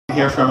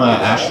Here from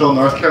Asheville,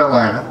 North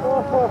Carolina,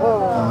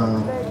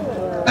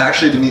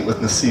 actually to meet with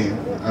Nassim.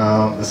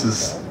 This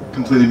is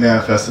completely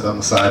manifested on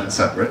the side and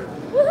separate.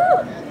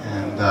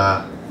 And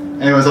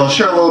anyways, I'll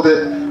share a little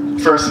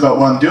bit first about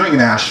what I'm doing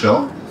in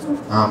Asheville.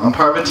 I'm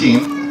part of a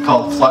team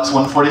called Flux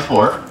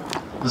 144.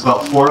 There's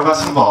about 4 of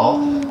us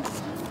involved.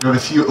 We have a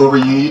few over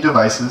Unity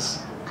devices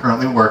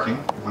currently working.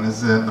 One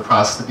is in the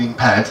process of being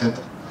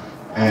patented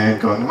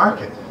and going to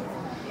market.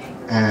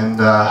 And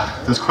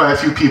there's quite a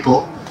few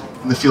people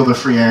in the field of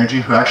free energy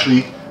who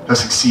actually have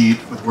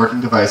succeeded with working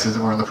devices,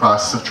 and we're in the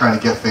process of trying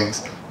to get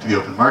things to the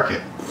open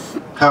market.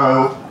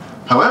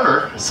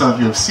 However, as some of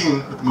you have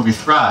seen with the movie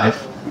Thrive,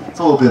 it's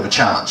a little bit of a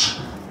challenge.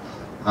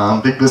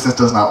 Big business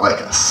does not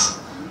like us.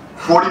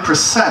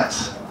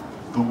 40%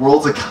 of the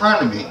world's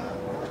economy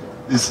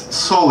is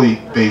solely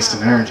based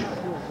in energy.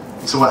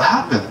 So what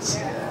happens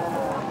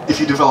if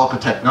you develop a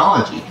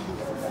technology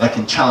that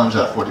can challenge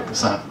that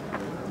 40%?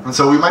 And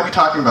so we might be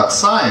talking about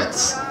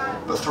science,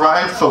 but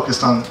Thrive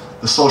focused on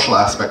the social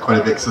aspect quite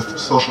a bit, because the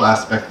social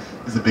aspect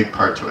is a big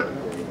part to it.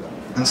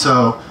 And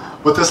so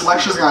what this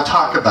lecture is going to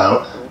talk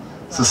about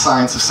is the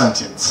science of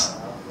sentience,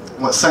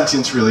 and what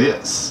sentience really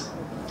is.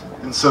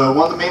 And so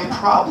one of the main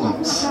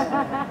problems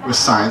with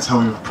science, how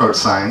we've approached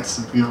science,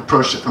 is we've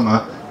approached it from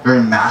a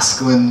very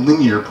masculine,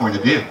 linear point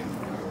of view.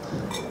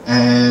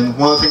 And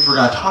one of the things we're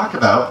going to talk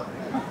about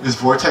is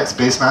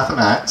vortex-based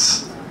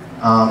mathematics.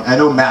 I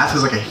know math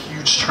is like a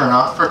huge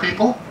turnoff for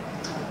people,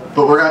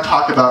 but we're going to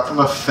talk about from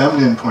a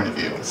feminine point of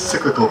view, a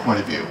cyclical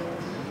point of view,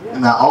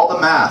 and that all the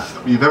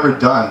math we've ever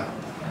done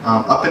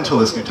up until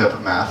this new type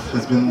of math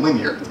has been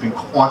linear, it's been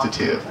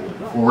quantitative.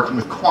 We're working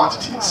with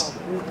quantities.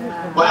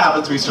 What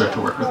happens when we start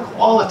to work with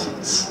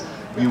qualities?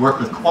 When you work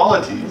with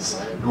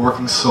qualities, you're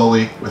working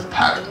solely with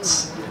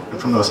patterns. And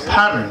from those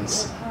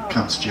patterns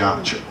comes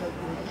geometry.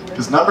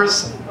 Because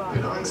numbers,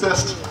 they don't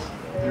exist.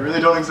 They really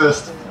don't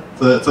exist.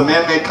 It's a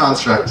man-made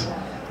construct.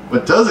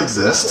 What does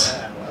exist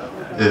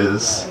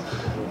is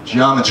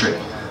geometry.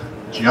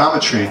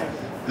 Geometry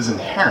is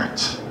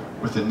inherent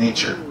within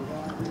nature.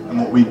 And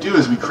what we do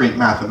is we create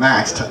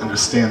mathematics to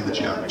understand the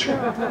geometry.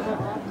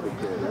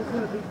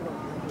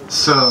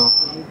 So,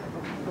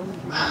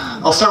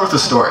 I'll start with a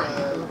story.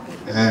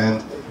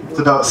 And it's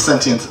about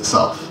sentience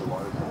itself.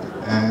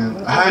 And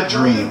I had a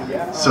dream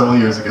several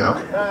years ago.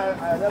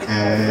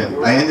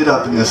 And I ended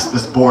up in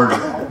this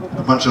boardroom with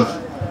a bunch of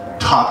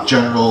top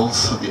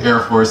generals of the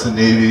Air Force and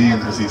Navy,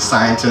 and there's these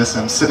scientists.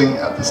 And I'm sitting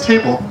at this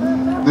table.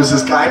 There's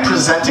this guy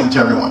presenting to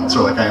everyone,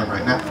 sort of like I am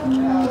right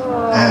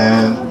now.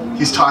 And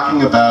he's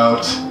talking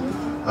about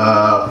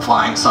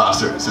flying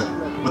saucers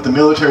and what the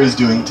military is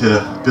doing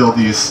to build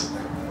these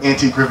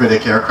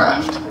anti-gravitic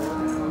aircraft.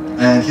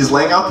 And he's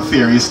laying out the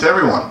theories to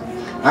everyone.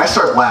 And I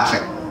start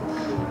laughing.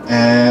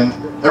 And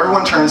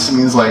everyone turns to me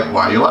and is like,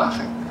 "Why are you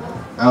laughing?"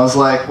 And I was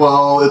like,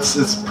 "Well,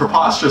 it's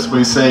preposterous what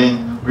he's saying,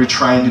 what you're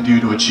trying to do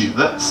to achieve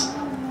this."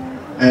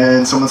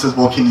 And someone says,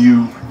 "Well, can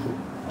you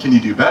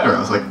do better?" I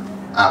was like,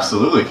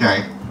 "Absolutely, can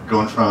I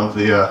go in front of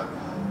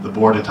the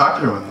board and talk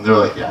to everyone?" And they're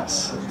like,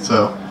 "Yes."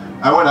 So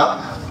I went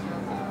up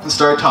and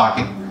started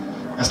talking.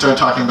 I started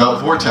talking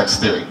about vortex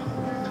theory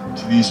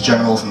to these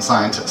generals and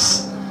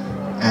scientists.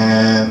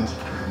 And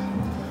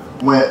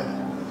when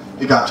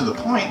it got to the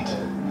point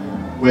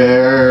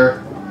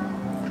where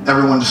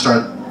everyone just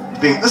started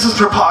being, "This is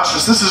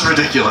preposterous, this is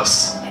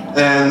ridiculous,"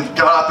 and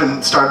got up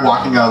and started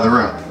walking out of the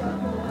room.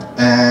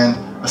 And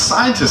a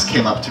scientist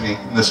came up to me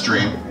in this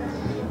dream,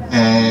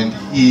 and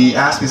he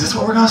asked me, "Is this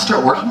what we're going to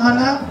start working on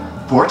now?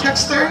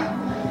 Vortex theory?"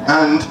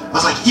 And I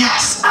was like,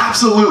 "Yes,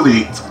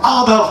 absolutely. It's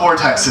all about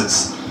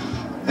vortexes."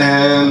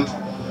 And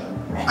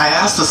I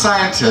asked the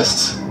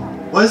scientist,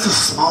 "What is the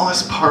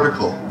smallest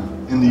particle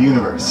in the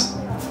universe?"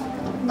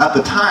 At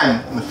the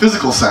time, in the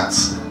physical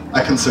sense,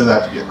 I considered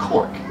that to be a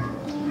quark.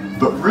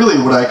 But really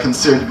what I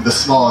considered to be the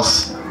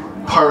smallest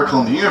particle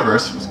in the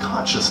universe was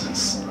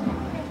consciousness.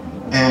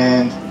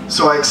 And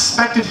so I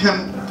expected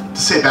him to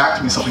say back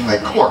to me something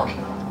like quark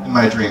in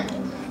my dream.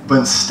 But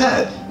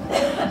instead,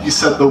 he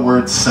said the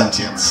word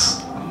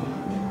sentience.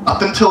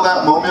 Up until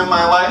that moment in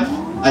my life,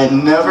 I had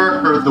never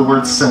heard the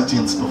word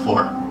sentience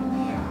before.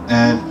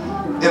 And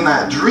in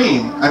that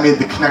dream, I made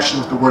the connection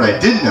with the word I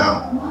did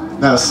know,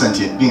 and that was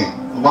sentient being.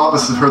 A lot of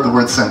us have heard the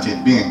word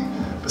sentient being,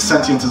 but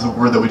sentience is a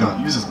word that we don't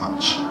use as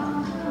much.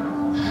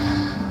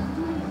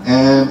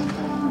 And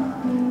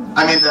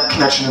I made that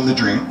connection in the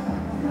dream,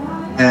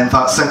 and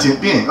thought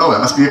sentient being, oh, that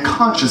must be a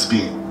conscious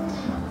being.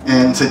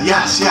 And said,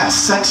 yes,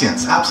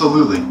 sentience,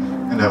 absolutely.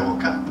 And I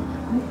woke up.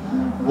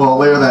 Well,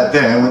 later that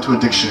day, I went to a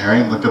dictionary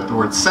and looked up the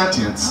word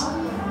sentience.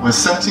 What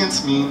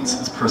sentience means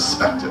is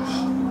perspective.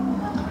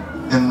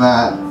 And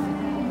that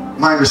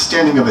my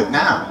understanding of it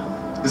now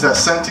is that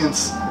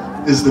sentience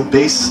is the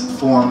base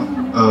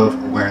form of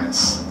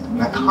awareness. And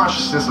that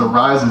consciousness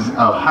arises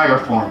out of higher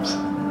forms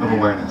of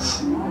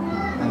awareness.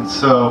 And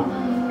so,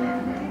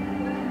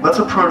 let's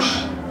approach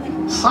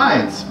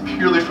science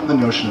purely from the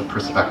notion of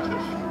perspective.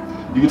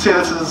 You could say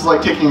this is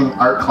like taking an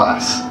art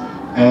class,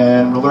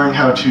 and we're learning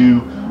how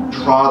to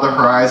draw the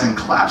horizon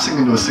collapsing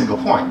into a single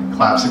point,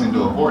 collapsing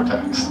into a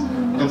vortex.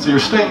 And so you're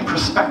studying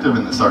perspective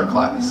in this art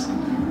class.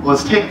 Well,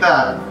 let's take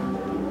that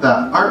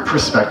art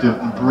perspective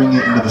and bring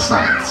it into the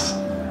science.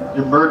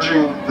 You're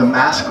merging the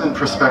masculine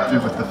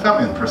perspective with the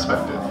feminine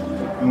perspective.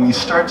 And when you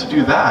start to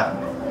do that,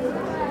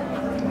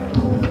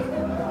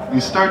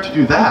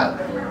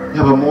 you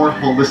have a more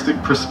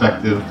holistic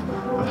perspective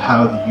of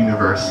how the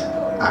universe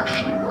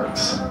actually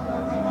works.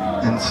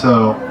 And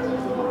so,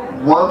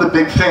 one of the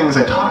big things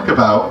I talk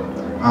about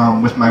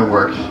with my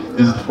work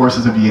is the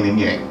forces of yin and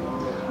yang,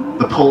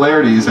 the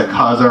polarities that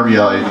cause our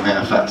reality to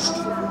manifest,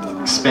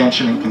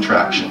 expansion and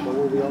contraction.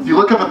 If you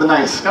look up at the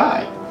night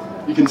sky,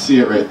 you can see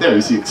it right there.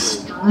 You see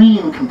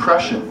extreme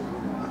compression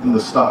in the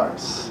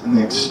stars and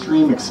the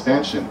extreme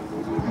expansion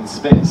in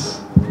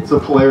space. It's a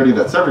polarity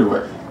that's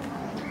everywhere.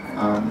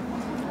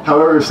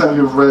 However, if some of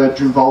you have read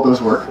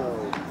Grunwaldo's work,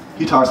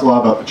 he talks a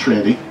lot about the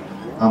Trinity.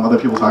 Other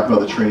people talk about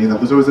the Trinity, and that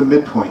there's always a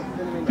midpoint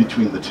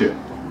between the two.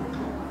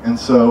 And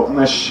so I'm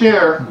going to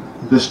share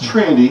this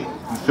Trinity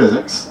in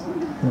physics,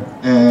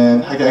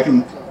 and I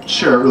can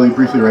share it really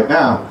briefly right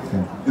now,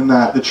 in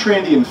that the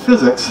Trinity in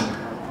physics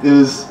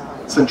is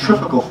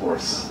centrifugal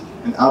force,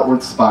 an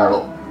outward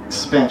spiral,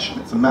 expansion.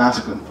 It's a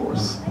masculine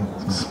force.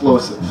 It's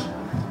explosive.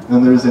 And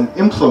then there's an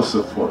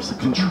implosive force, a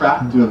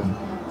contractive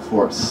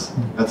force.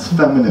 That's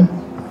feminine.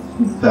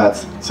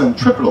 That's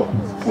centripetal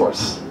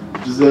force,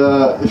 which is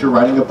if you're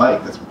riding a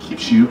bike, that's what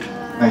keeps you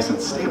nice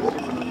and stable.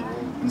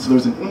 And so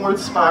there's an inward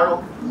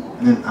spiral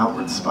and an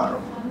outward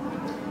spiral.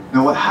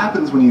 Now what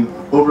happens when you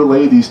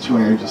overlay these two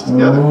energies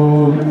together?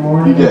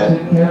 You get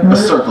a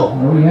circle.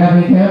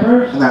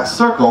 And that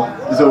circle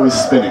is always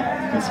spinning.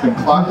 It can spin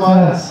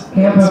clockwise, it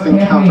can spin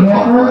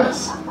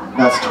counterclockwise.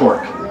 That's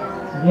torque.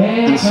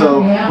 And so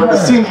what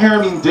Nassim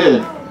Haramein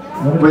did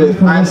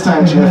with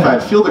Einstein's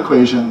unified field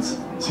equations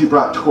is he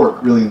brought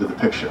torque really into the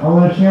picture.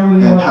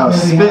 And how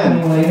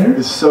spin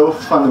is so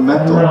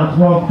fundamental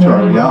to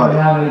our reality.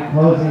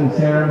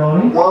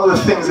 One of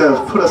the things that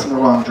have put us in the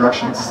wrong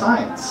direction in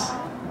science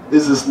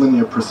is this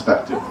linear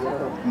perspective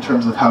in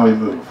terms of how we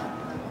move.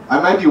 I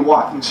might be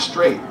walking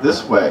straight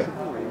this way,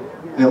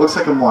 and it looks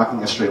like I'm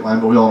walking a straight line,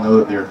 but we all know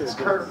that the Earth is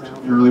curved.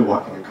 You're really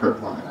walking a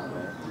curved line.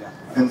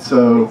 And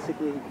so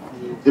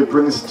it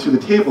brings to the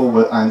table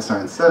what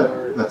Einstein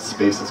said, that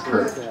space is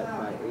curved.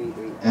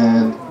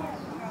 And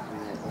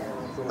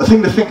a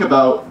thing to think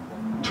about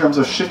in terms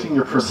of shifting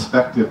your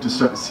perspective to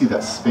start to see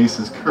that space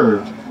is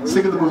curved, is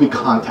think of the movie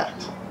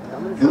Contact.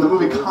 In the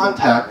movie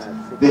Contact,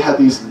 they had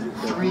these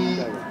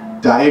 3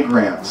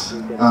 diagrams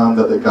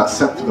that they got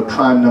sent through the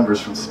prime numbers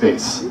from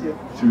space,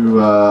 through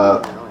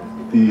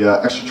the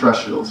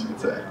extraterrestrials, you could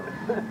say.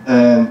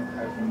 And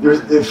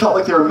it felt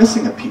like they were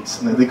missing a piece,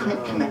 and they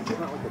couldn't connect it.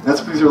 And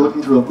that's because they were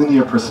looking through a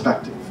linear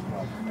perspective.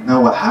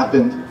 Now what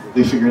happened,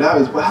 they figured out,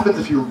 is what happens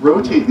if you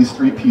rotate these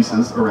 3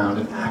 pieces around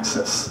an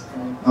axis?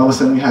 All of a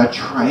sudden you had a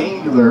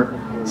triangular,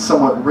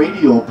 somewhat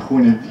radial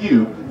point of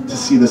view to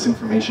see this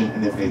information,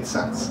 and it made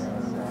sense.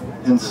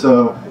 And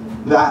so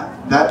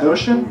that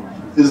notion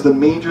is the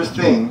major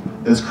thing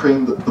that is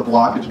creating the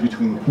blockage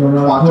between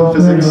quantum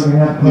physics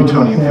and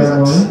Newtonian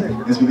physics.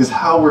 Is because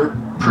how we're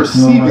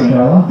perceiving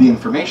the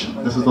information.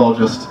 This is all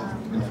just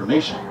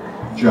information.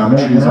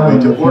 Geometry is a way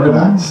to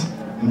organize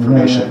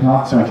information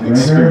so we can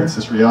experience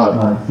this reality.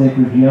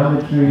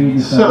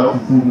 So,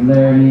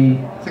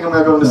 I think I'm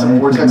going to go into some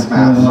vortex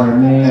math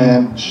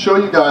and show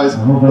you guys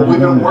what we've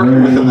been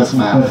working with in this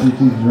math.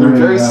 They're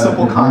very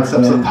simple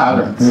concepts of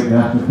patterns.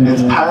 And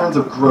it's patterns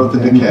of growth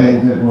and decay,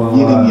 yin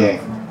and yang,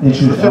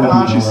 which is the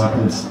Fibonacci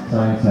sequence.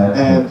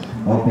 And